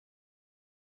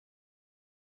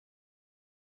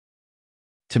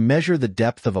To measure the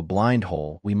depth of a blind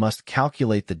hole, we must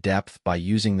calculate the depth by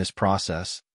using this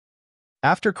process.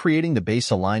 After creating the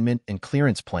base alignment and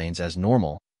clearance planes as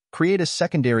normal, create a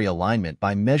secondary alignment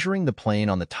by measuring the plane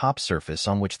on the top surface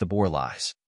on which the bore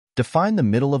lies. Define the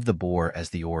middle of the bore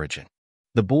as the origin.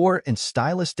 The bore and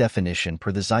stylus definition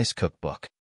per the Zeiss cookbook.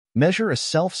 Measure a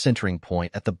self-centering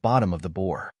point at the bottom of the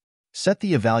bore. Set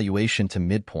the evaluation to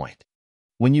midpoint.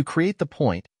 When you create the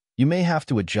point, you may have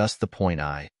to adjust the point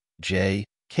I, J,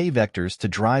 K vectors to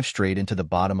drive straight into the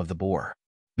bottom of the bore.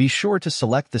 Be sure to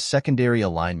select the secondary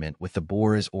alignment with the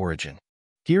bore as origin.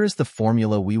 Here is the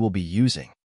formula we will be using.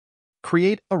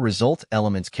 Create a result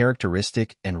elements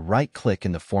characteristic and right-click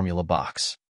in the formula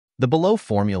box. The below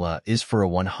formula is for a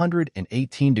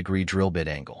 118-degree drill bit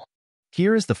angle.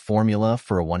 Here is the formula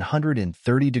for a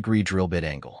 130-degree drill bit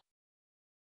angle.